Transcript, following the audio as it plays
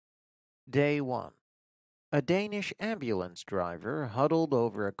Day 1. A Danish ambulance driver huddled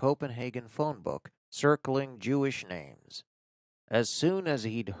over a Copenhagen phone book circling Jewish names. As soon as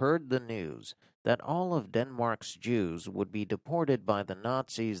he'd heard the news that all of Denmark's Jews would be deported by the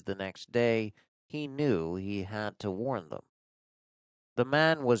Nazis the next day, he knew he had to warn them. The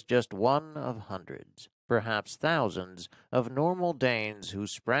man was just one of hundreds, perhaps thousands, of normal Danes who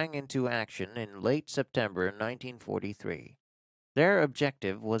sprang into action in late September 1943. Their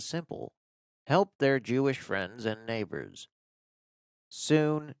objective was simple: help their Jewish friends and neighbors.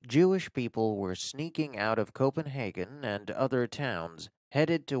 Soon, Jewish people were sneaking out of Copenhagen and other towns,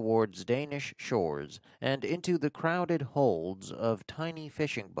 headed towards Danish shores and into the crowded holds of tiny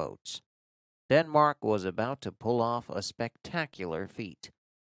fishing boats. Denmark was about to pull off a spectacular feat: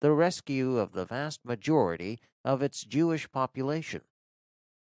 the rescue of the vast majority of its Jewish population.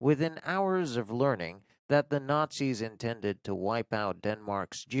 Within hours of learning that the Nazis intended to wipe out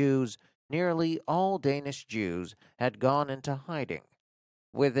Denmark's Jews, nearly all Danish Jews had gone into hiding.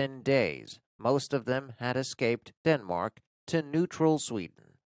 Within days, most of them had escaped Denmark to neutral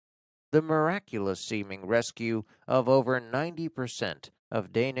Sweden. The miraculous-seeming rescue of over 90%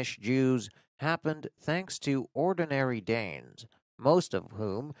 of Danish Jews happened thanks to ordinary Danes, most of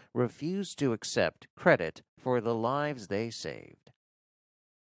whom refused to accept credit for the lives they saved.